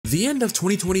The end of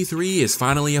 2023 is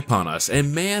finally upon us,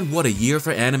 and man, what a year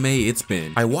for anime it's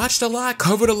been. I watched a lot,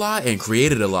 covered a lot, and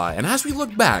created a lot, and as we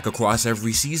look back across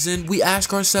every season, we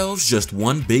ask ourselves just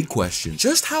one big question.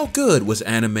 Just how good was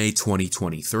anime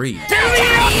 2023?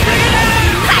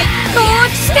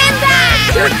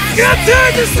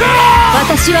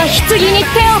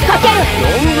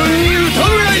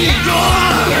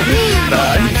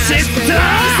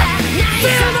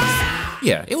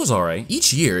 Yeah, it was alright.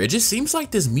 Each year, it just seems like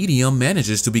this medium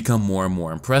manages to become more and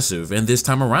more impressive, and this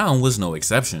time around was no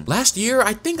exception. Last year,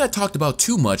 I think I talked about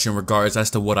too much in regards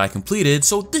as to what I completed,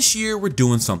 so this year we're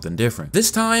doing something different. This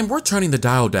time, we're turning the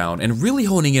dial down and really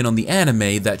honing in on the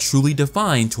anime that truly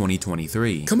defined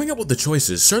 2023. Coming up with the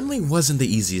choices certainly wasn't the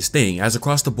easiest thing, as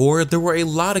across the board, there were a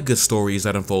lot of good stories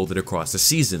that unfolded across the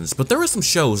seasons, but there were some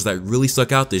shows that really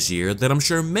stuck out this year that I'm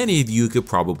sure many of you could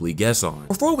probably guess on.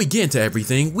 Before we get into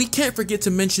everything, we can't forget to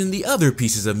mention the other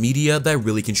pieces of media that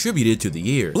really contributed to the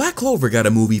year. Black Clover got a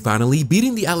movie finally,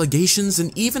 beating the allegations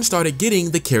and even started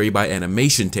getting the carry by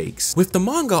animation takes. With the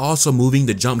manga also moving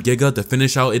to Jump Giga to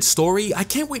finish out its story, I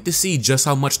can't wait to see just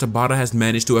how much Tabata has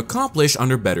managed to accomplish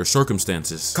under better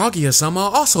circumstances.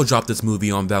 Kaguya-sama also dropped its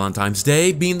movie on Valentine's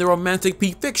Day, being the romantic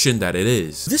peak fiction that it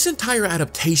is. This entire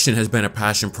adaptation has been a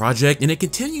passion project, and it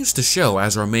continues to show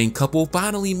as our main couple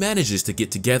finally manages to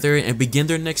get together and begin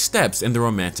their next steps in the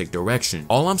romantic direction.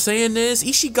 All I'm saying is,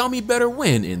 Ishigami better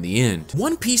win in the end.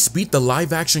 One Piece beat the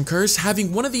live action curse,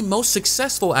 having one of the most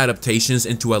successful adaptations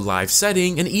into a live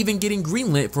setting and even getting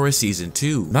greenlit for a season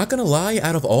 2. Not gonna lie,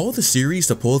 out of all the series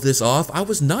to pull this off, I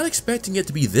was not expecting it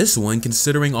to be this one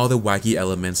considering all the wacky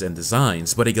elements and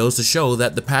designs, but it goes to show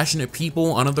that the passionate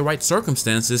people under the right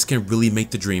circumstances can really make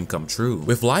the dream come true.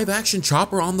 With live action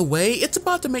Chopper on the way, it's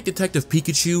about to make Detective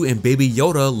Pikachu and Baby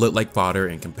Yoda look like fodder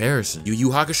in comparison. Yu Yu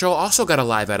Hakusho also got a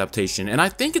live adaptation, and I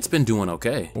think it's been doing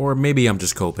okay. Or maybe I'm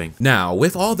just coping. Now,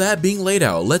 with all that being laid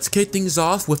out, let's kick things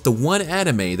off with the one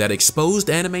anime that exposed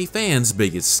anime fans'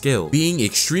 biggest skill, being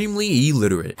extremely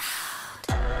illiterate.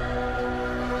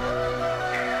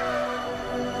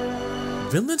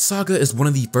 Vinland Saga is one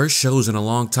of the first shows in a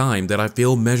long time that I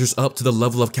feel measures up to the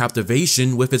level of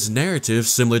captivation with its narrative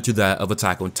similar to that of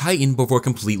Attack on Titan, but for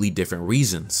completely different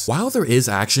reasons. While there is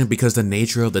action because the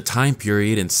nature of the time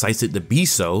period incites it to be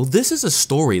so, this is a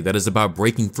story that is about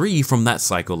breaking free from that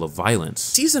cycle of violence.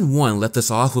 Season 1 left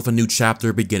us off with a new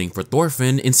chapter beginning for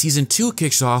Thorfinn, and Season 2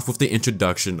 kicks off with the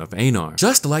introduction of Einar.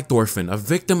 Just like Thorfinn, a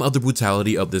victim of the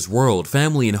brutality of this world,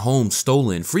 family and home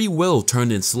stolen, free will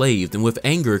turned enslaved, and with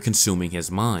anger consuming his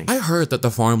mind. I heard that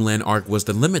the farmland arc was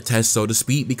the limit test, so to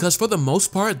speak, because for the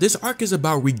most part, this arc is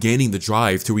about regaining the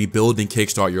drive to rebuild and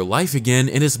kickstart your life again,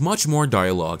 and is much more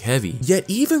dialogue heavy. Yet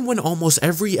even when almost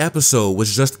every episode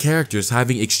was just characters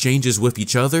having exchanges with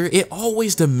each other, it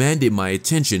always demanded my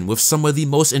attention with some of the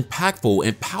most impactful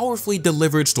and powerfully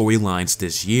delivered storylines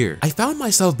this year. I found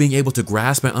myself being able to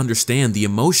grasp and understand the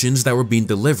emotions that were being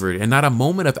delivered, and not a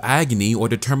moment of agony or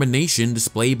determination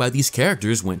displayed by these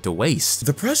characters went to waste.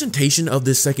 The presentation of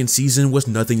this second season was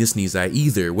nothing to sneeze at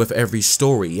either, with every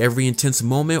story, every intense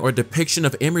moment or depiction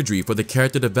of imagery for the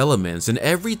character developments, and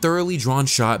every thoroughly drawn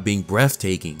shot being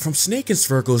breathtaking. From Snake and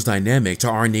Sphyrkel's dynamic to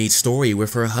Arne's story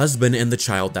with her husband and the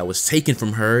child that was taken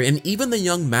from her, and even the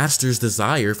young master's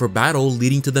desire for battle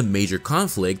leading to the major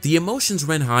conflict, the emotions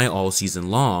ran high all season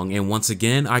long, and once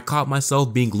again I caught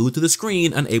myself being glued to the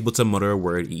screen, unable to mutter a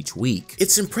word each week.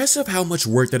 It's impressive how much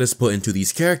work that is put into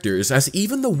these characters, as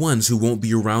even the ones who won't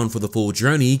be around for the full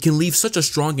journey can leave such a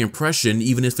strong impression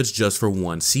even if it's just for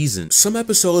one season. Some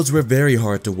episodes were very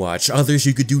hard to watch, others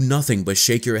you could do nothing but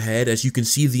shake your head as you can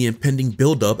see the impending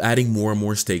buildup adding more and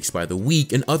more stakes by the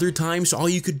week, and other times all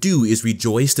you could do is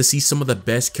rejoice to see some of the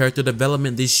best character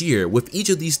development this year, with each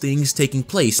of these things taking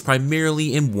place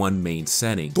primarily in one main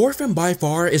setting. Thorfinn by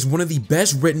far is one of the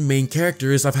best written main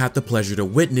characters I've had the pleasure to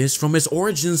witness, from his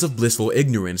origins of blissful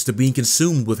ignorance to being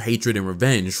consumed with hatred and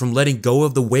revenge, from letting go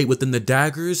of the weight within the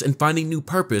daggers and finding new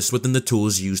purpose within the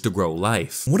tools used to grow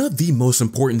life. One of the most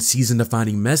important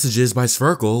season-defining messages by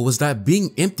Sphyrkel was that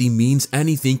being empty means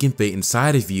anything can fit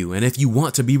inside of you, and if you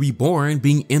want to be reborn,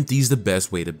 being empty is the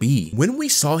best way to be. When we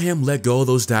saw him let go of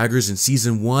those daggers in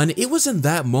season 1, it was in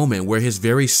that moment where his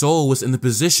very soul was in the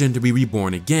position to be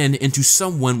reborn again into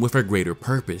someone with a greater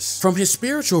purpose. From his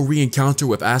spiritual re-encounter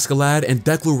with Askeladd and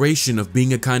declaration of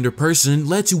being a kinder person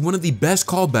led to one of the best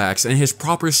callbacks and his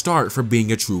proper start for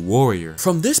being a true warrior.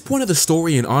 From this point point of the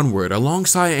story and onward,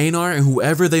 alongside Einar and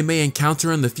whoever they may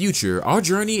encounter in the future, our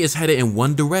journey is headed in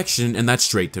one direction, and that's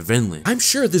straight to Vinland. I'm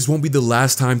sure this won't be the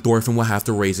last time Thorfinn will have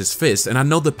to raise his fist, and I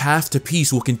know the path to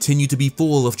peace will continue to be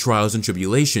full of trials and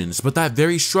tribulations, but that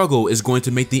very struggle is going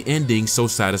to make the ending so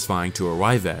satisfying to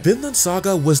arrive at. Vinland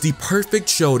Saga was the perfect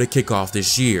show to kick off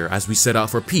this year, as we set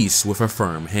out for peace with a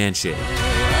firm handshake.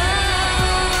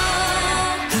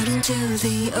 Out into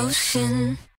the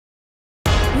ocean.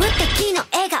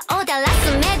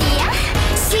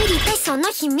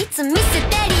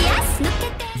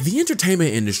 The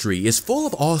entertainment industry is full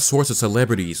of all sorts of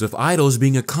celebrities, with idols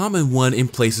being a common one in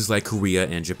places like Korea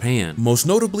and Japan. Most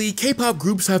notably, K-pop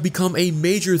groups have become a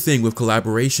major thing with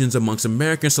collaborations amongst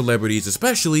American celebrities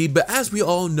especially, but as we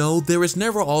all know, there is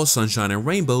never all sunshine and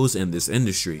rainbows in this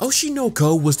industry. Oshi no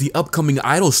Ko was the upcoming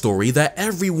idol story that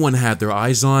everyone had their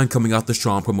eyes on coming out the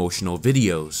strong promotional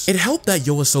videos. It helped that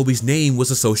Yoasobi's name was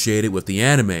associated with the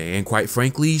anime, and quite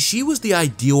frankly, she was the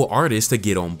ideal artist to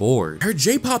get on board. Her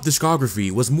J-pop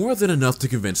discography was more than enough to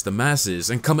convince the masses,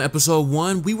 and come episode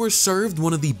 1, we were served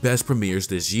one of the best premieres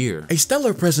this year. A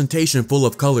stellar presentation full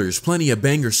of colors, plenty of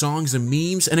banger songs and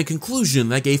memes, and a conclusion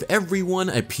that gave everyone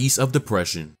a piece of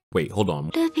depression. Wait, hold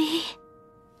on. Ruby,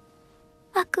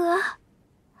 僕は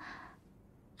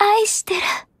愛してる.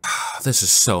 This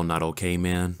is so not okay,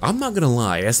 man. I'm not gonna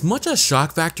lie, as much as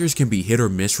shock factors can be hit or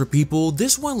miss for people,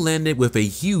 this one landed with a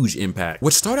huge impact.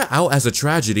 What started out as a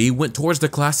tragedy went towards the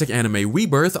classic anime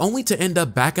rebirth, only to end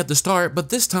up back at the start, but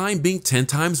this time being 10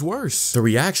 times worse. The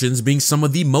reactions being some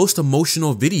of the most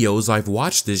emotional videos I've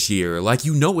watched this year, like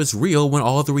you know it's real when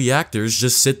all the reactors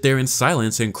just sit there in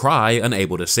silence and cry,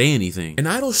 unable to say anything. An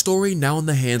idol story now in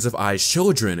the hands of Ai's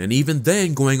children, and even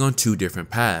then going on 2 different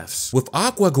paths, with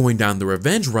Aqua going down the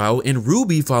revenge route and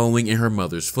Ruby following in her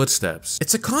mother's footsteps.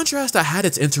 It's a contrast that had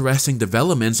its interesting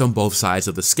developments on both sides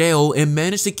of the scale and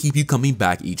managed to keep you coming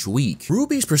back each week.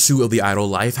 Ruby's pursuit of the idol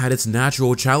life had its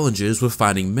natural challenges with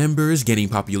finding members, gaining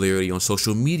popularity on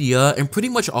social media, and pretty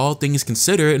much all things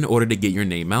considered in order to get your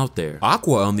name out there.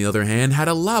 Aqua, on the other hand, had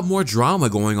a lot more drama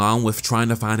going on with trying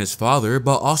to find his father,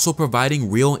 but also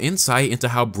providing real insight into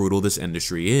how brutal this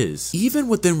industry is. Even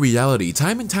within reality,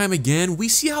 time and time again, we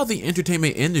see how the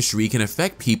entertainment industry can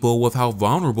affect people with how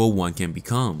vulnerable one can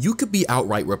become. You could be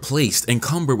outright replaced,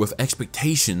 encumbered with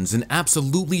expectations, and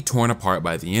absolutely torn apart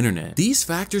by the internet. These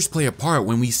factors play a part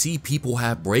when we see people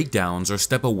have breakdowns or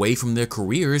step away from their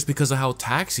careers because of how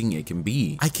taxing it can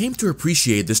be. I came to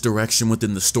appreciate this direction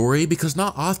within the story because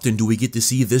not often do we get to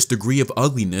see this degree of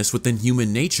ugliness within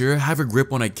human nature have a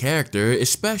grip on a character,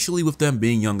 especially with them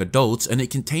being young adults, and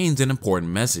it contains an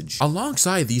important message.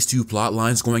 Alongside these 2 plot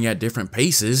lines going at different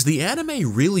paces, the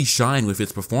anime really shined with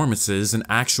its performances and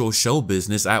actual show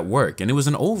business at work, and it was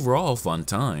an overall fun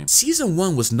time. Season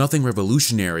 1 was nothing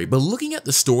revolutionary, but looking at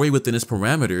the story within its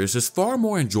parameters is far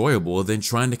more enjoyable than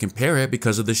trying to compare it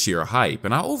because of the sheer hype,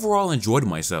 and I overall enjoyed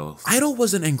myself. Idol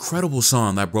was an incredible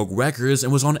song that broke records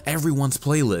and was on everyone's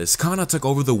playlist. Kana took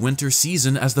over the winter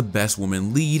season as the best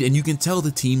woman lead, and you can tell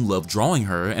the team loved drawing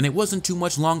her, and it wasn't too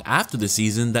much long after the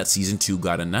season that season 2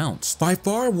 got announced. By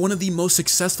far one of the most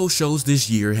successful shows this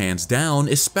year, hands down,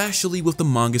 especially with the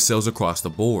manga sales across the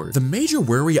board. The major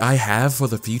worry I have for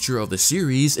the future of the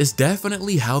series is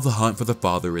definitely how the hunt for the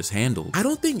father is handled. I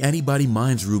don't think anybody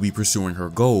minds Ruby pursuing her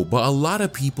goal, but a lot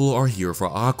of people are here for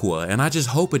Aqua, and I just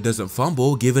hope it doesn't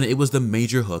fumble given it was the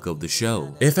major hook of the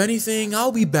show. If anything,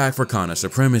 I'll be back for Kana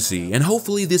supremacy, and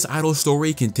hopefully this idol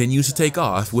story continues to take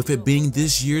off, with it being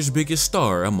this year's biggest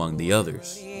star among the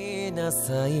others.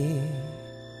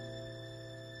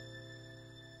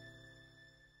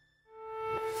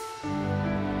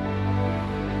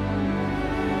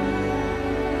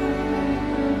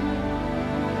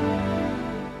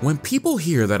 When people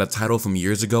hear that a title from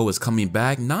years ago is coming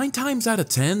back, 9 times out of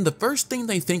 10, the first thing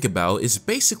they think about is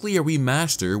basically a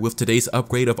remaster with today's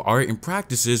upgrade of art and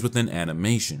practices within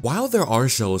animation. While there are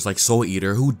shows like Soul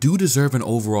Eater who do deserve an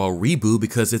overall reboot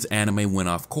because its anime went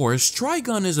off course,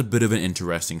 Trigun is a bit of an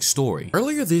interesting story.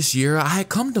 Earlier this year, I had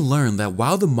come to learn that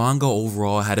while the manga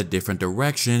overall had a different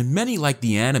direction, many liked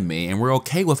the anime and were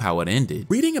okay with how it ended.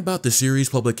 Reading about the series'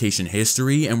 publication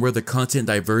history and where the content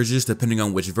diverges depending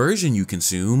on which version you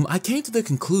consume, I came to the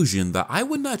conclusion that I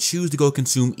would not choose to go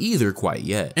consume either quite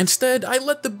yet. Instead, I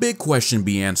let the big question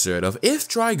be answered of if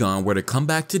Trigun were to come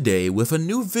back today with a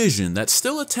new vision that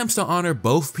still attempts to honor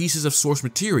both pieces of source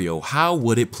material, how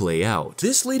would it play out?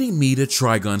 This leading me to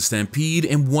Trigun Stampede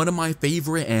and one of my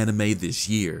favorite anime this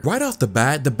year. Right off the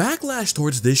bat, the backlash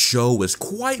towards this show was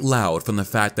quite loud from the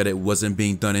fact that it wasn't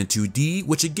being done in 2D,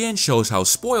 which again shows how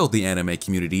spoiled the anime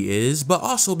community is, but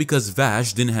also because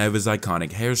Vash didn't have his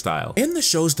iconic hairstyle. In the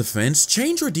show, show's defense,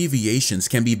 change or deviations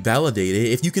can be validated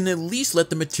if you can at least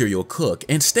let the material cook,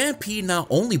 and Stampede not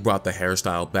only brought the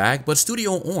hairstyle back, but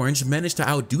Studio Orange managed to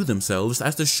outdo themselves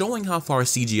as to showing how far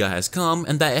CGI has come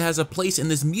and that it has a place in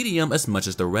this medium as much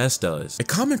as the rest does. A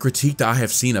common critique that I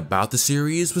have seen about the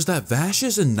series was that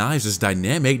Vash's and Knives'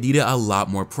 dynamic needed a lot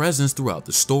more presence throughout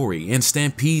the story, and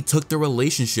Stampede took the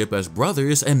relationship as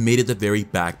brothers and made it the very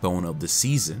backbone of the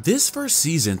season. This first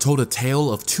season told a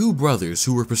tale of two brothers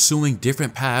who were pursuing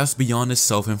different paths beyond a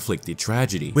self-inflicted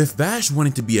tragedy, with Vash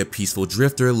wanting to be a peaceful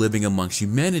drifter living amongst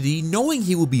humanity, knowing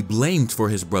he would be blamed for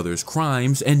his brother's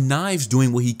crimes, and Knives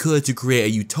doing what he could to create a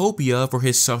utopia for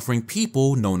his suffering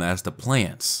people known as the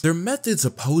Plants. Their methods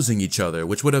opposing each other,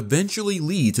 which would eventually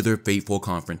lead to their fateful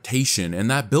confrontation,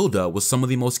 and that build-up was some of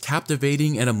the most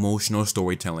captivating and emotional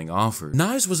storytelling offered.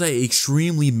 Knives was an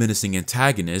extremely menacing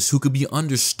antagonist who could be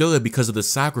understood because of the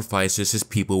sacrifices his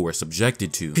people were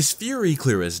subjected to. His fury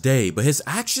clear as day, but his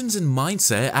actions and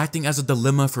mindset acting as a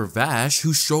dilemma for Vash,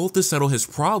 who strove to settle his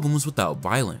problems without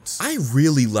violence. I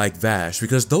really like Vash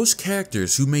because those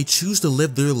characters who may choose to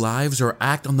live their lives or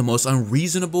act on the most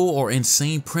unreasonable or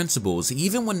insane principles,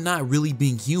 even when not really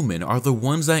being human, are the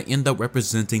ones that end up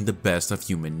representing the best of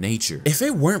human nature. If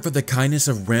it weren't for the kindness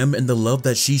of Rem and the love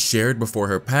that she shared before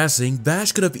her passing,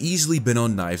 Vash could have easily been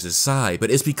on Knives' side,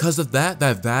 but it's because of that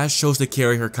Vash chose to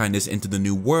carry her kindness into the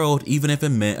new world, even if it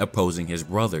meant opposing his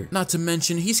brother. Not to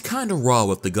mention, he's kinda raw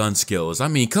with the gun skills. I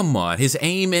mean, come on, his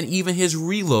aim and even his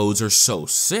reloads are so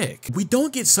sick. We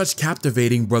don't get such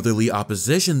captivating brotherly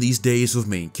opposition these days with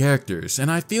main characters,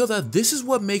 and I feel that this is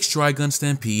what makes Trigun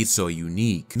Stampede so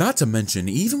unique. Not to mention,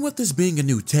 even with this being a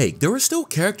new take, there are still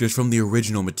characters from the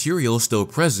original material still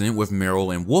present with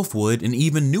Meryl and Wolfwood, and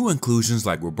even new inclusions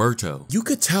like Roberto. You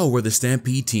could tell where the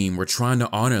Stampede team were trying to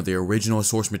honor the original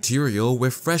source material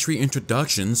with fresh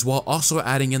reintroductions while also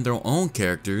adding in their own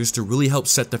characters to really help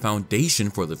set the foundation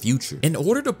for the future. In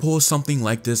order to pull something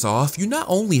like this off, you not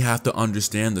only have to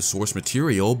understand the source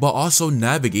material, but also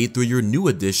navigate through your new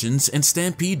additions, and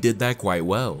Stampede did that quite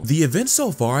well. The event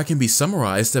so far can be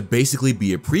summarized to basically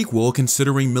be a prequel,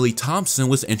 considering Millie Thompson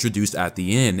was introduced at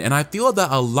the end, and I feel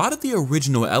that a lot of the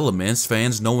original elements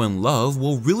fans know and love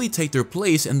will really take their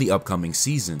place in the upcoming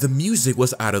season. The music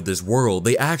was out of this world,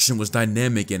 the action was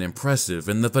dynamic and impressive,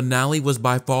 and the finale was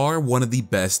by far one of the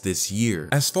best this year.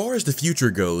 As far as the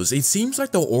future goes, it seems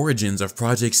like the origins of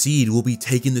Project Seed will be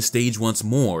taking the stage once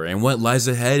more, and what lies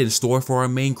ahead in store for our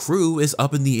main crew is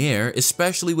up in the air,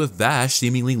 especially with Vash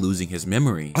seemingly losing his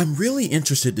memory. I'm really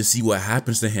interested to see what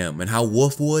happens to him and how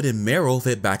Wolfwood and Meryl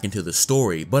fit back into the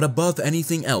story, but above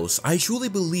anything else, I truly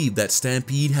believe that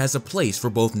Stampede has a place for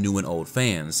both new and old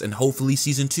fans, and hopefully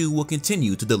season 2 will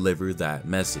continue to deliver that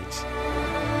message.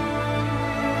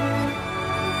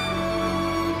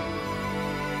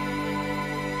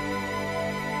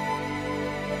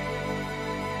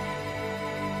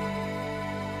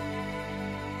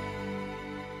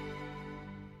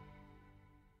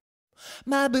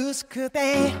眩しく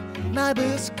て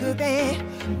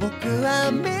僕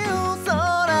は目をそ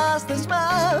らしてし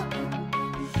まう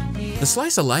The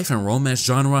slice of life and romance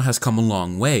genre has come a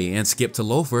long way, and Skip to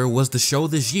Loafer was the show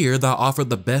this year that offered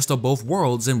the best of both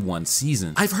worlds in one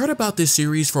season. I've heard about this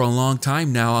series for a long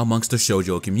time now amongst the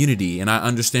shoujo community, and I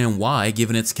understand why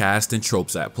given its cast and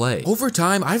tropes at play. Over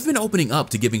time, I've been opening up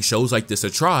to giving shows like this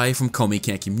a try, from Komi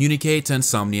Can't Communicate to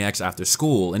Insomniacs After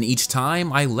School, and each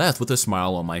time I left with a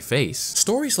smile on my face.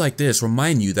 Stories like this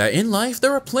remind you that in life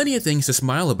there are plenty of things to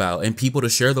smile about and people to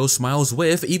share those smiles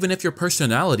with, even if your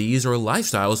personalities or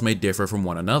lifestyles may differ from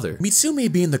one another. Mitsumi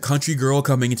being the country girl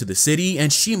coming into the city,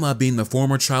 and Shima being the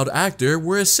former child actor,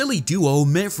 were a silly duo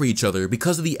meant for each other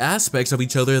because of the aspects of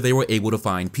each other they were able to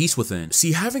find peace within.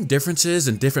 See, having differences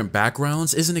and different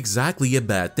backgrounds isn't exactly a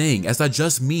bad thing, as that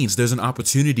just means there's an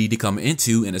opportunity to come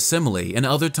into and assimilate, and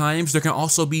other times there can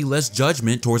also be less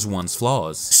judgment towards one's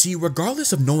flaws. See,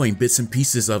 regardless of knowing bits and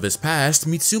pieces of his past,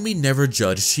 Mitsumi never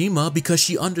judged Shima because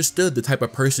she understood the type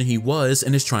of person he was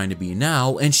and is trying to be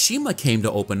now, and Shima came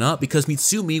to open up because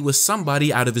Mitsumi was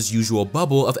somebody out of his usual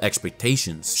bubble of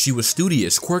expectations. She was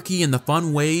studious, quirky in the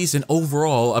fun ways, and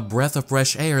overall a breath of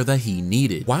fresh air that he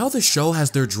needed. While the show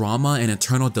has their drama and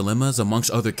internal dilemmas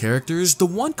amongst other characters, the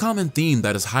one common theme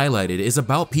that is highlighted is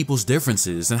about people's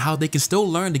differences and how they can still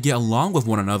learn to get along with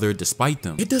one another despite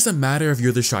them. It doesn't matter if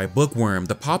you're the shy bookworm,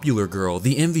 the popular girl,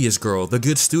 the envious girl, the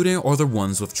good student, or the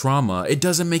ones with trauma. It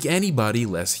doesn't make anybody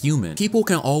less human. People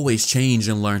can always change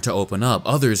and learn to open up.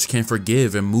 Others can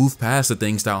forgive and move move past the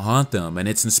things that haunt them, and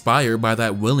it's inspired by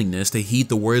that willingness to heed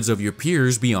the words of your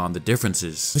peers beyond the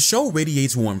differences. The show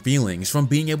radiates warm feelings from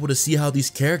being able to see how these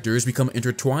characters become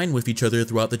intertwined with each other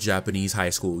throughout the Japanese high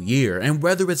school year, and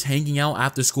whether it's hanging out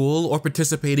after school or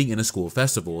participating in a school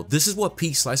festival, this is what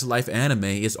peak slice of life anime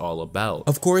is all about.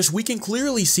 Of course, we can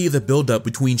clearly see the build-up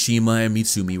between Shima and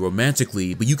Mitsumi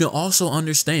romantically, but you can also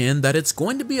understand that it's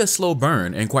going to be a slow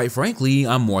burn, and quite frankly,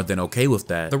 I'm more than okay with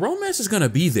that. The romance is gonna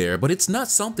be there, but it's not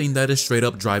something that is straight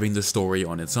up driving the story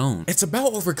on its own. It's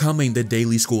about overcoming the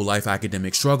daily school life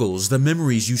academic struggles, the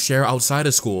memories you share outside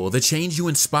of school, the change you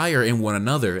inspire in one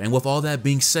another, and with all that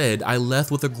being said, I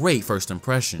left with a great first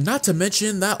impression. Not to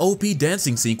mention that OP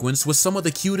dancing sequence was some of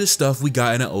the cutest stuff we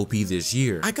got in an OP this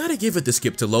year. I gotta give it the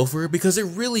skip to Loafer because it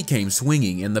really came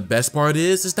swinging, and the best part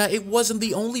is that it wasn't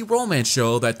the only romance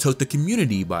show that took the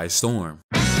community by storm.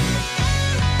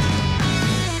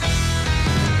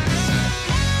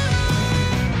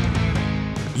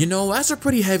 You know, as a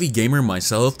pretty heavy gamer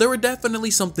myself, there were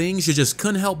definitely some things you just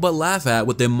couldn't help but laugh at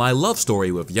within my love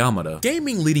story with Yamada.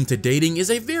 Gaming leading to dating is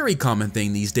a very common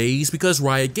thing these days because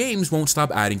Riot Games won't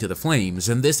stop adding to the flames,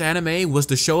 and this anime was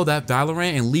the show that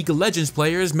Valorant and League of Legends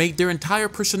players made their entire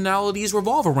personalities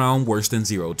revolve around worse than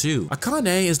 02.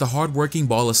 Akane is the hardworking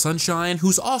ball of sunshine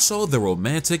who's also the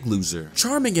romantic loser.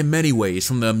 Charming in many ways,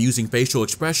 from the amusing facial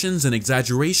expressions and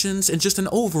exaggerations and just an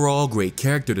overall great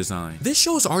character design. This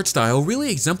show's art style really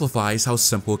exemplifies how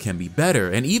simple can be better,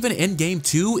 and even in game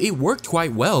 2, it worked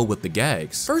quite well with the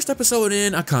gags. First episode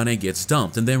in, Akane gets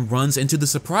dumped and then runs into the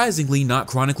surprisingly not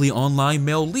chronically online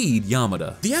male lead,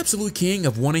 Yamada. The absolute king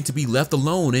of wanting to be left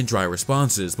alone in dry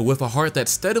responses, but with a heart that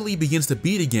steadily begins to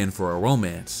beat again for a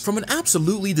romance. From an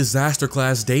absolutely disaster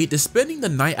class date to spending the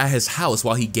night at his house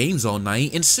while he games all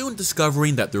night, and soon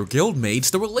discovering that they're guildmates,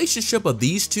 the relationship of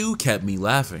these two kept me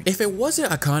laughing. If it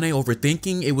wasn't Akane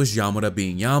overthinking, it was Yamada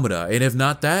being Yamada, and if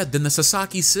not that, then the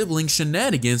Sasaki sibling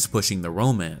shenanigans pushing the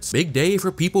romance. Big day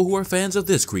for people who are fans of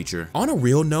this creature. On a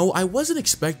real note, I wasn't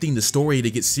expecting the story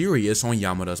to get serious on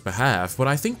Yamada's behalf, but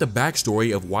I think the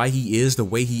backstory of why he is the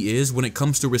way he is when it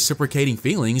comes to reciprocating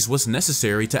feelings was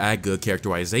necessary to add good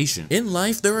characterization. In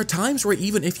life, there are times where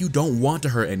even if you don't want to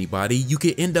hurt anybody, you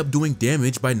can end up doing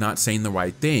damage by not saying the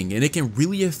right thing, and it can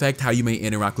really affect how you may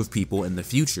interact with people in the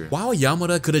future. While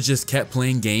Yamada could have just kept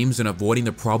playing games and avoiding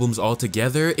the problems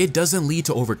altogether, it doesn't lead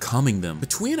to overcoming them.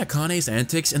 Between Akane's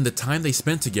antics and the time they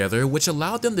spent together, which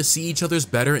allowed them to see each other's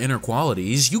better inner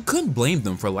qualities, you couldn't blame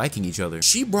them for liking each other.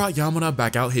 She brought Yamada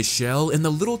back out his shell, and the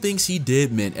little things he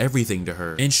did meant everything to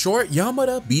her. In short,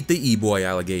 Yamada beat the e-boy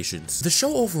allegations. The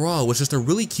show overall was just a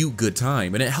really cute good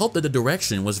time, and it helped that the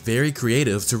direction was very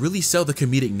creative to really sell the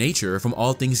comedic nature from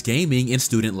all things gaming and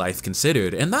student life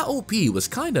considered, and that OP was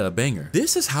kinda a banger.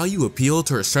 This is how you appeal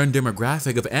to a certain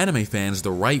demographic of anime fans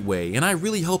the right way, and I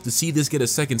really hope to see this get a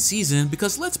second season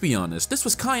because let's be honest, this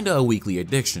was kinda a weekly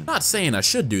addiction. Not saying I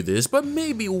should do this, but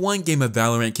maybe one game of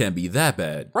Valorant can't be that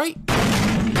bad, right?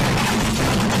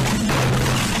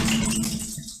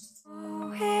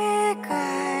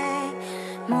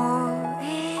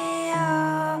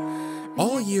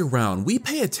 All year round, we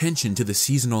pay attention to the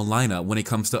seasonal lineup when it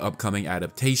comes to upcoming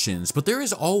adaptations, but there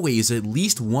is always at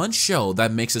least one show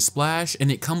that makes a splash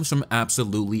and it comes from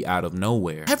absolutely out of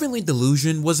nowhere. Heavenly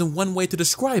Delusion was in one way to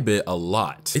describe it a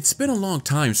lot. It's been a long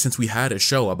time since we had a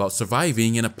show about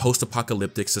surviving in a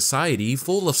post-apocalyptic society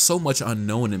full of so much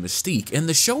unknown and mystique, and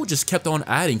the show just kept on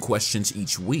adding questions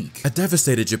each week. A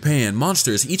devastated Japan,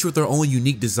 monsters each with their own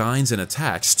unique designs and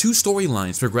attacks, two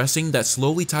storylines progressing that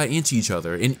slowly tie into each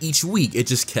other, and each week it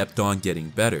just kept on getting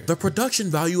better. The production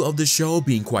value of the show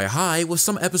being quite high, with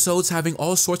some episodes having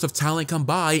all sorts of talent come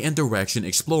by and direction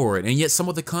explored, and yet some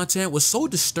of the content was so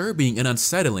disturbing and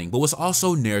unsettling, but was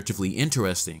also narratively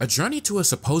interesting. A journey to a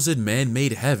supposed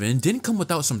man-made heaven didn't come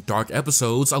without some dark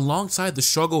episodes alongside the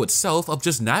struggle itself of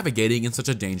just navigating in such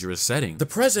a dangerous setting. The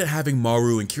present having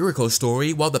Maru and Kiriko's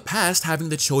story, while the past having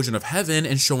the children of heaven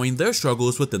and showing their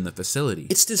struggles within the facility.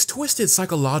 It's this twisted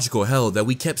psychological hell that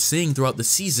we kept seeing throughout the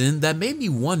season that made me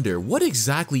wonder what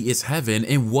exactly is heaven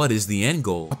and what is the end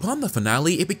goal. Upon the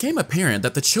finale, it became apparent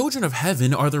that the children of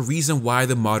heaven are the reason why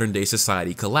the modern day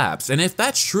society collapsed, and if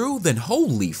that's true, then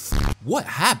holy what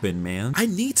happened, man? I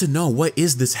need to know, what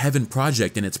is this heaven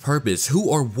project and its purpose? Who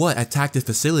or what attacked the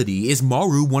facility? Is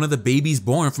Maru one of the babies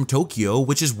born from Tokyo,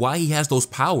 which is why he has those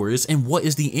powers, and what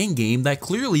is the end game that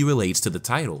clearly relates to the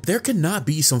title? There cannot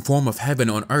be some form of heaven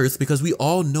on earth because we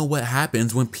all know what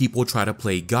happens when people try to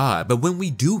play God, but when we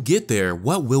do get there,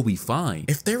 what will we find?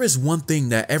 If there is one thing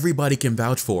that everybody can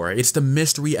vouch for, it's the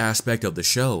mystery aspect of the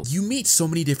show. You meet so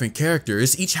many different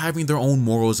characters, each having their own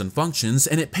morals and functions,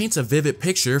 and it paints a vivid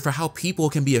picture for how people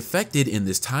can be affected in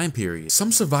this time period.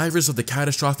 Some survivors of the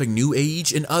catastrophic new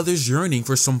age and others yearning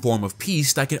for some form of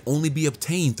peace that can only be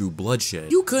obtained through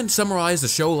bloodshed. You couldn't summarize a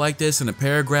show like this in a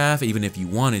paragraph even if you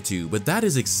wanted to, but that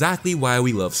is exactly why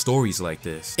we love stories like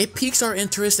this. It piques our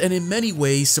interest and in many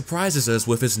ways surprises us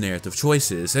with its narrative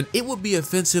choices, and it would be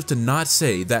offensive to not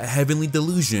say that Heavenly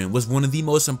Delusion was one of the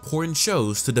most important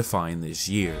shows to define this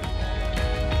year.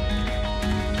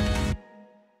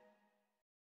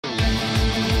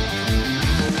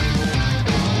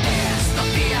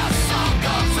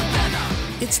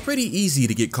 It's pretty easy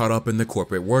to get caught up in the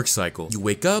corporate work cycle. You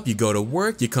wake up, you go to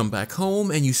work, you come back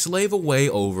home, and you slave away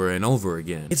over and over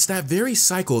again. It's that very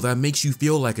cycle that makes you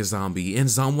feel like a zombie, and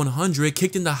Zom 100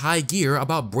 kicked into high gear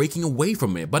about breaking away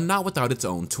from it, but not without its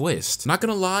own twist. Not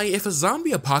gonna lie, if a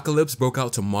zombie apocalypse broke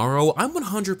out tomorrow, I'm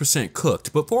 100%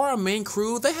 cooked, but for our main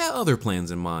crew, they had other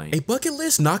plans in mind. A bucket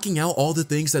list knocking out all the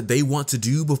things that they want to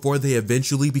do before they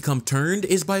eventually become turned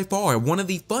is by far one of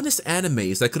the funnest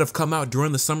animes that could have come out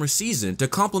during the summer season to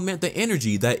complement the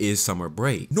energy that is summer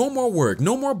break. No more work,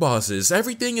 no more bosses,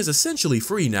 everything is essentially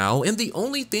free now, and the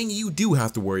only thing you do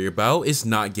have to worry about is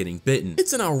not getting bitten.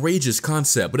 It's an outrageous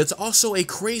concept, but it's also a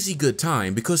crazy good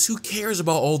time because who cares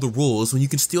about all the rules when you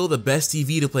can steal the best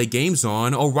TV to play games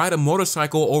on or ride a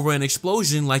motorcycle over an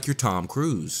explosion like you're Tom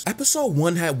Cruise. Episode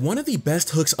 1 had one of the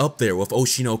best hooks up there with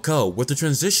Oshi no Ko, with the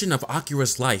transition of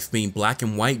Akira's life being black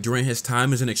and white during his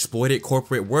time as an exploited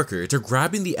corporate worker to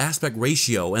grabbing the aspect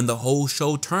ratio and the whole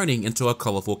show turning into a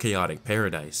colorful, chaotic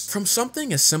paradise. From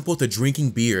something as simple to drinking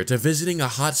beer to visiting a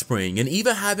hot spring and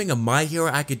even having a My Hero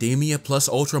Academia plus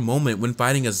Ultra moment when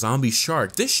fighting a zombie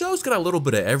shark, this show's got a little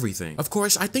bit of everything. Of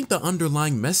course, I think the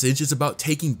underlying message is about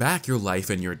taking back your life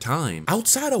and your time.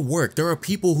 Outside of work, there are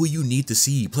people who you need to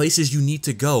see, places you need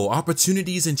to go,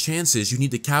 opportunities and chances you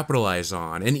need to capitalize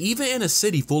on, and even in a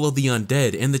city full of the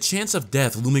undead and the chance of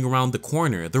death looming around the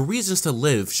corner, the reasons to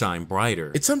live shine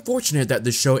brighter. It's unfortunate that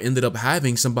this show ended up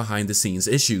having some behind the scenes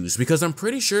issues, because I'm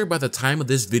pretty sure by the time of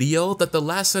this video that the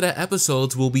last set of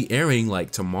episodes will be airing like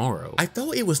tomorrow. I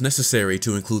felt it was necessary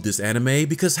to include this anime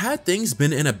because had things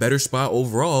been in a better spot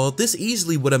overall, this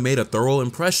easily would have made a thorough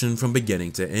impression from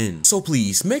beginning to end. So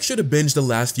please, make sure to binge the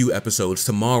last few episodes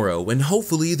tomorrow, and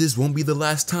hopefully this won't be the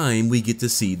last time we get to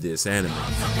see this anime.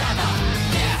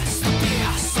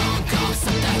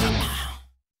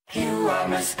 You are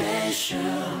my special.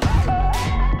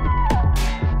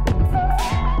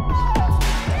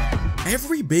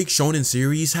 Every big shonen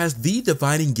series has the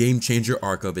defining game-changer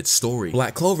arc of its story.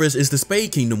 Black Clover's is the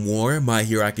Spade Kingdom War, My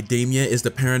Hero Academia is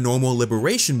the Paranormal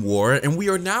Liberation War, and we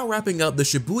are now wrapping up the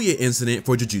Shibuya incident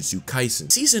for Jujutsu Kaisen.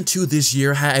 Season 2 this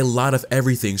year had a lot of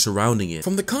everything surrounding it.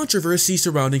 From the controversy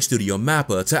surrounding Studio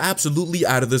Mappa to absolutely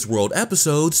out-of-this-world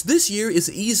episodes, this year is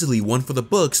easily one for the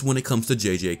books when it comes to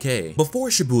JJK. Before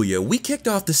Shibuya, we kicked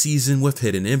off the season with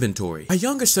Hidden Inventory, a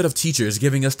younger set of teachers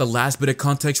giving us the last bit of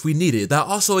context we needed that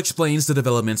also explains the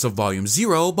developments of Volume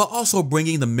 0, but also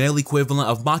bringing the male equivalent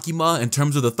of Makima in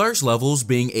terms of the thirst levels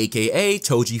being aka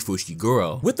Toji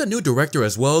Fushiguro. With the new director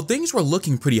as well, things were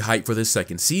looking pretty hype for this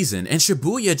second season, and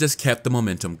Shibuya just kept the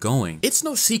momentum going. It's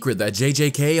no secret that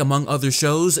JJK, among other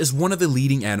shows, is one of the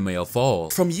leading anime of fall.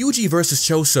 From Yuji vs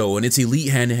Choso and its elite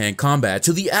hand-to-hand combat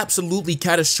to the absolutely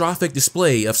catastrophic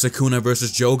display of Sukuna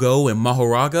vs Jogo and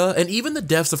Mahoraga, and even the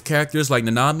deaths of characters like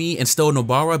Nanami and Sto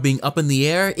Nobara being up in the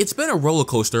air, it's been a roller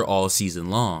coaster all season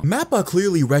long. Mappa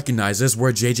clearly recognizes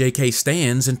where JJK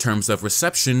stands in terms of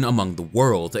reception among the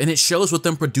world, and it shows with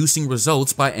them producing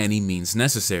results by any means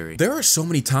necessary. There are so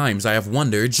many times I have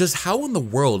wondered just how in the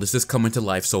world is this coming to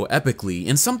life so epically,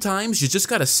 and sometimes you just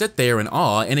gotta sit there in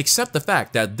awe and accept the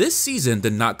fact that this season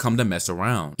did not come to mess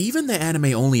around. Even the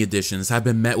anime-only editions have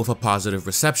been met with a positive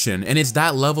reception, and it's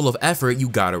that level of effort you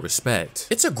gotta respect.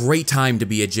 It's a great time to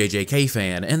be a JJK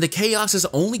fan, and the chaos is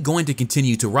only going to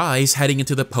continue to rise heading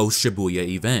into the post-Shibuya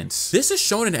events. This is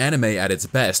shonen anime at its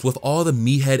best with all the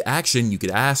meathead action you could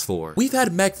ask for. We've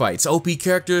had mech fights, OP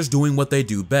characters doing what they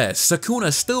do best,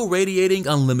 Sukuna still radiating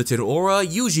unlimited aura,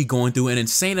 Yuji going through an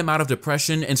insane amount of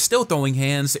depression and still throwing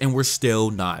hands, and we're still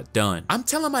not done. I'm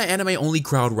telling my anime only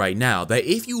crowd right now that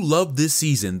if you love this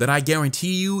season, then I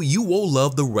guarantee you will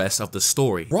love the rest of the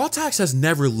story. Raw Tax has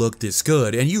never looked this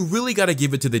good, and you really gotta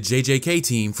give it to the JJK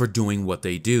team for doing what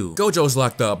they do. Gojo's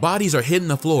locked up, bodies are hitting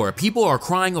the floor, people are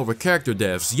crying over character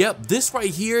deaths. Yep, this right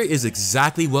here is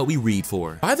exactly what we read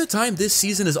for. By the time this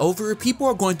season is over, people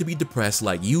are going to be depressed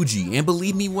like Yuji, and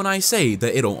believe me when I say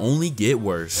that it'll only get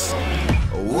worse.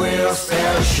 We're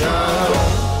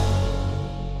special.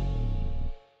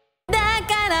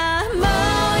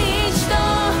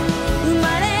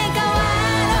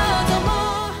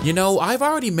 You know, I've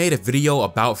already made a video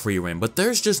about Frieren, but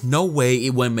there's just no way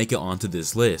it wouldn't make it onto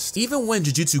this list. Even when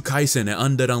Jujutsu Kaisen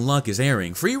and Undead Unluck is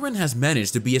airing, Frieren has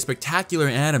managed to be a spectacular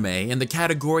anime in the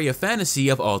category of fantasy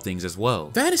of all things as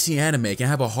well. Fantasy anime can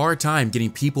have a hard time getting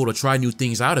people to try new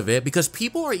things out of it because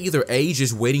people are either A,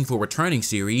 just waiting for returning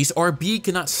series, or B,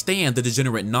 cannot stand the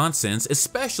degenerate nonsense,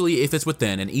 especially if it's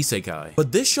within an isekai.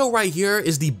 But this show right here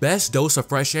is the best dose of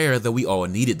fresh air that we all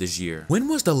needed this year. When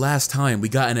was the last time we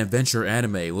got an adventure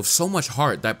anime with so much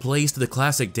heart that plays to the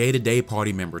classic day-to-day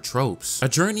party member tropes? A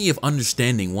journey of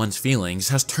understanding one's feelings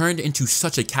has turned into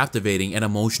such a captivating and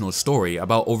emotional story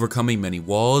about overcoming many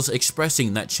walls,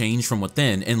 expressing that change from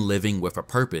within, and living with a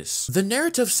purpose. The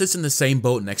narrative sits in the same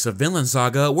boat next to Vinland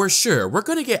Saga, where sure, we're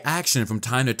gonna get action from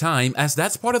time to time as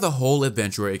that's part of the whole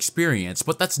adventurer experience,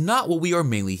 but that's not what we are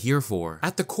mainly here for.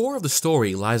 At the core of the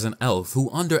story lies an elf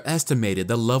who underestimated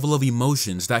the level of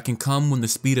emotions that can come when the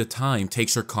speed of time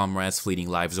takes her comrades' fleeting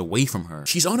lives away from her.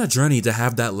 She's on a journey to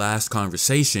have that last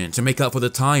conversation to make up for the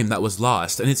time that was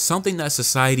lost, and it's something that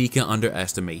society can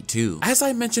underestimate too. As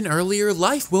I mentioned earlier,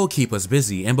 life will keep us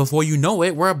busy, and before you know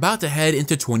it, we're about to head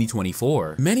into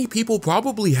 2024. Many people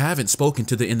probably haven't spoken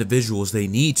to the individuals they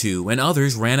need to, and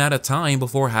others ran out of time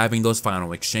before having those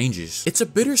final exchanges. It's a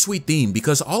bittersweet theme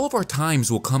because all of our times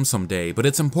will come someday, but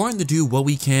it's important to do what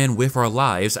we can with our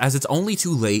lives as it's only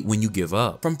too late when you give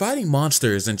up. From fighting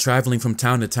monsters and traveling from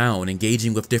town to town,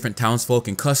 engaging with different townsfolk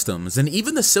and customs, and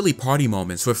even the silly party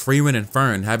moments with Frieren and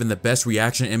Fern having the best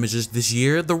reaction images this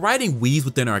year, the writing weaved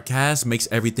within our cast makes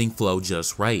everything flow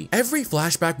just right. Every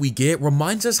flashback we get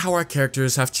reminds us how our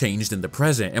characters have changed in the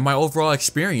present, and my overall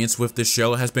experience with this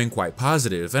show has been quite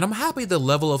positive, and I'm happy the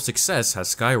level of success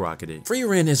has skyrocketed.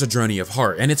 Frieren is a journey of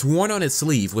heart, and it's worn on its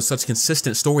sleeve with such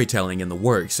consistent storytelling in the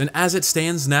works, and as it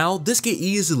stands now, this could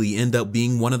easily end up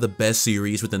being one of the best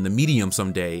series within the medium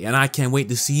someday, and I can't wait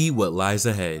to see what lies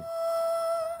ahead.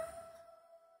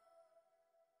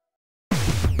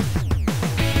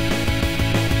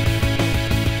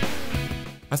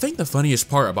 I think the funniest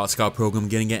part about Scout Pilgrim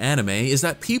getting an anime is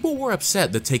that people were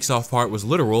upset the takes off part was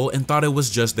literal and thought it was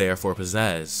just there for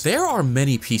pizzazz. There are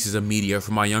many pieces of media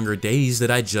from my younger days that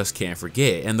I just can't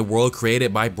forget, and the world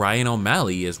created by Brian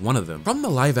O'Malley is one of them. From the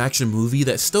live action movie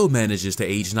that still manages to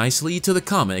age nicely, to the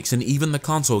comics and even the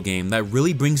console game that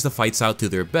really brings the fights out to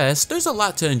their best, there's a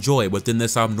lot to enjoy within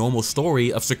this abnormal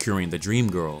story of securing the dream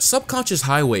girl. Subconscious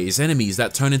highways, enemies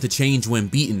that turn into change when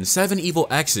beaten, 7 evil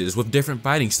exes with different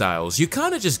fighting styles, you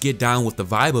kinda just get down with the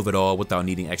vibe of it all without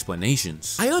needing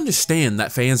explanations. I understand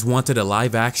that fans wanted a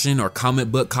live action or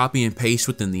comic book copy and paste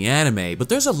within the anime, but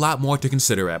there's a lot more to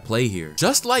consider at play here.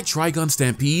 Just like Trigun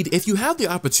Stampede, if you have the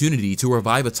opportunity to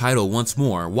revive a title once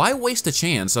more, why waste the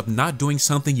chance of not doing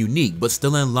something unique but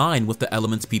still in line with the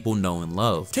elements people know and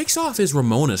love? Takes off is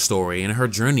Ramona's story and her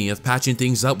journey of patching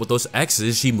things up with those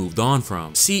exes she moved on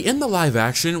from. See, in the live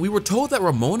action, we were told that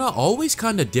Ramona always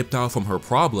kinda dipped out from her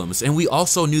problems, and we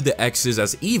also knew the exes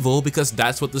as evil because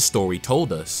that's what the story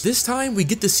told us. This time we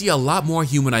get to see a lot more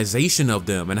humanization of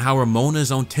them and how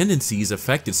Ramona's own tendencies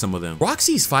affected some of them.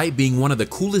 Roxy's fight being one of the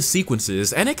coolest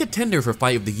sequences and a contender for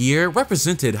fight of the year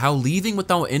represented how leaving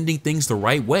without ending things the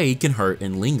right way can hurt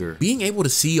and linger. Being able to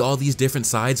see all these different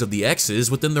sides of the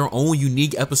exes within their own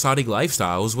unique episodic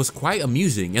lifestyles was quite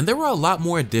amusing, and there were a lot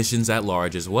more additions at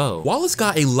large as well. While it's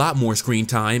got a lot more screen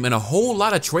time and a whole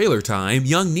lot of trailer time,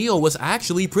 young Neil was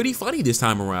actually pretty funny this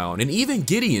time around, and even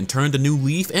Gideon turned a new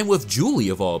leaf, and with Julie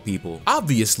of all people.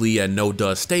 Obviously a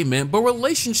no-dust statement, but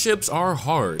relationships are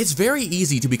hard. It's very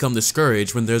easy to become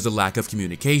discouraged when there's a lack of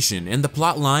communication, and the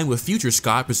plotline with Future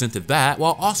Scott presented that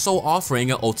while also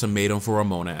offering an ultimatum for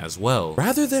Ramona as well.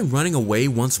 Rather than running away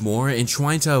once more and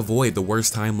trying to avoid the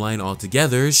worst timeline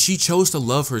altogether, she chose to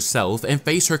love herself and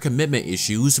face her commitment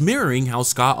issues, mirroring how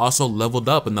Scott also leveled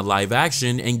up in the live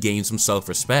action and gained some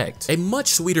self-respect. A much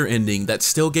sweeter ending that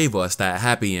still gave us that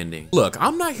happy ending. Look,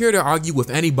 I'm not here to argue with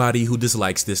anybody who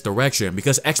dislikes this direction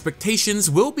because expectations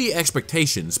will be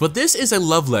expectations, but this is a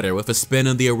love letter with a spin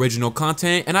on the original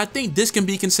content, and I think this can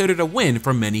be considered a win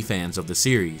for many fans of the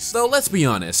series. Though let's be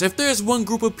honest, if there's one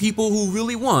group of people who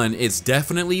really won, it's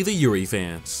definitely the Yuri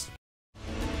fans.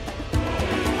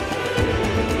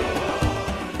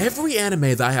 Every anime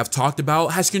that I have talked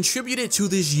about has contributed to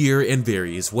this year in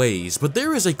various ways, but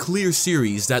there is a clear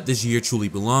series that this year truly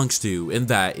belongs to, and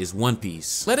that is One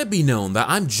Piece. Let it be known that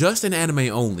I'm just an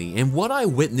anime only, and what I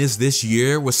witnessed this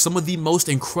year was some of the most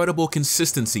incredible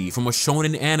consistency from a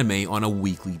shonen anime on a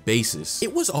weekly basis.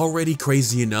 It was already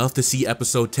crazy enough to see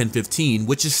episode 1015,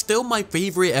 which is still my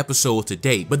favorite episode to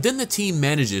date, but then the team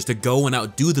manages to go and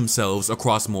outdo themselves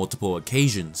across multiple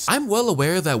occasions. I'm well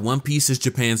aware that One Piece is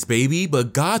Japan's baby,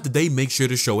 but God God did they make sure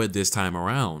to show it this time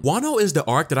around. Wano is the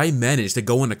arc that I managed to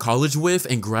go into college with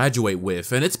and graduate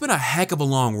with, and it's been a heck of a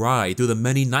long ride through the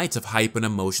many nights of hype and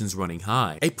emotions running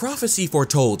high. A prophecy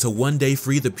foretold to one day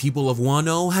free the people of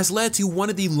Wano has led to one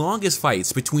of the longest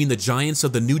fights between the giants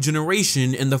of the new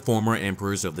generation and the former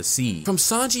emperors of the sea. From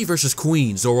Sanji versus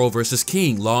Queen, Zoro versus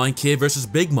King, Law and Kid versus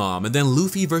Big Mom, and then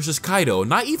Luffy versus Kaido,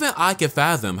 not even I could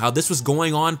fathom how this was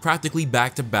going on practically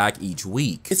back to back each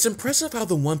week. It's impressive how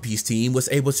the One Piece team was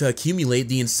able to accumulate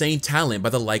the insane talent by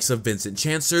the likes of Vincent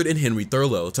Chancellor and Henry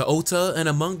Thurlow to Ota and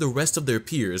among the rest of their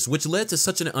peers, which led to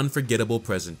such an unforgettable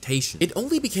presentation. It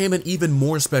only became an even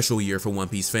more special year for One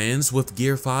Piece fans, with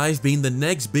Gear 5 being the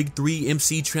next big 3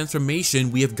 MC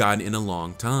transformation we have gotten in a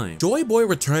long time. Joy Boy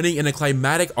returning in a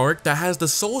climatic arc that has the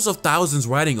souls of thousands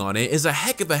riding on it is a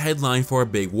heck of a headline for a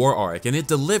big war arc, and it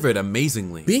delivered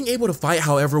amazingly. Being able to fight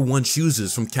however one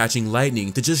chooses, from catching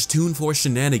lightning to just Toon Force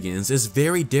shenanigans, is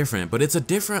very different, but it's a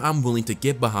different I'm willing to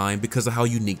get behind because of how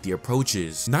unique the approach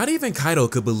is. Not even Kaido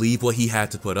could believe what he had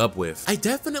to put up with. I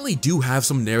definitely do have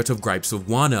some narrative gripes with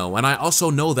Wano, and I also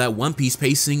know that One Piece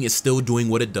pacing is still doing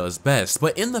what it does best,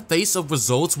 but in the face of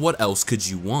results, what else could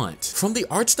you want? From the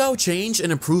art style change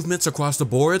and improvements across the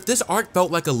board, this arc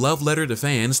felt like a love letter to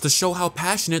fans to show how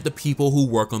passionate the people who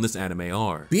work on this anime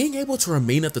are. Being able to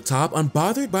remain at the top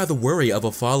unbothered by the worry of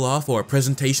a fall off or a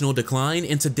presentational decline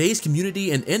in today's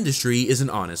community and industry is an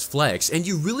honest flex, and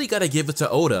you really gotta give it to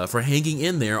Oda for hanging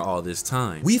in there all this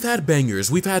time. We've had bangers,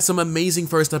 we've had some amazing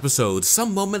first episodes,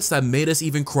 some moments that made us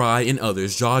even cry and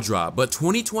others jaw drop, but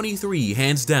 2023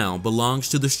 hands down belongs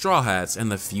to the Straw Hats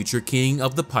and the future king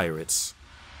of the pirates.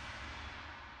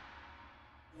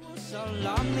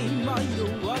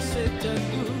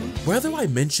 Whether I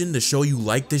mentioned the show you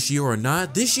liked this year or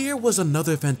not, this year was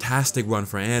another fantastic run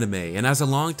for anime, and as a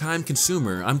longtime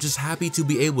consumer, I'm just happy to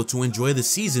be able to enjoy the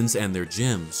seasons and their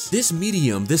gems. This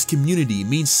medium, this community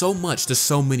means so much to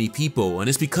so many people, and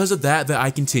it's because of that I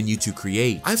continue to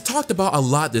create. I've talked about a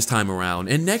lot this time around,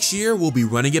 and next year we'll be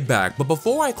running it back, but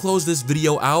before I close this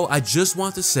video out, I just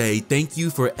want to say thank you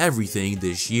for everything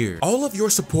this year. All of your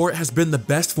support has been the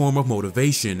best form of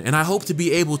motivation, and I hope to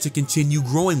be able to continue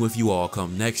growing with you all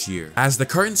come next year. As the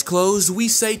curtains close, we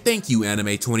say thank you,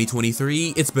 Anime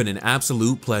 2023. It's been an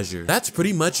absolute pleasure. That's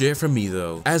pretty much it from me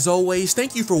though. As always,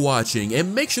 thank you for watching,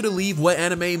 and make sure to leave what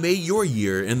anime made your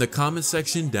year in the comment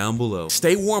section down below.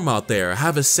 Stay warm out there,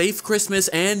 have a safe Christmas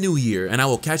and New Year, and I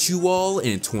will catch you all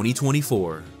in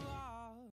 2024.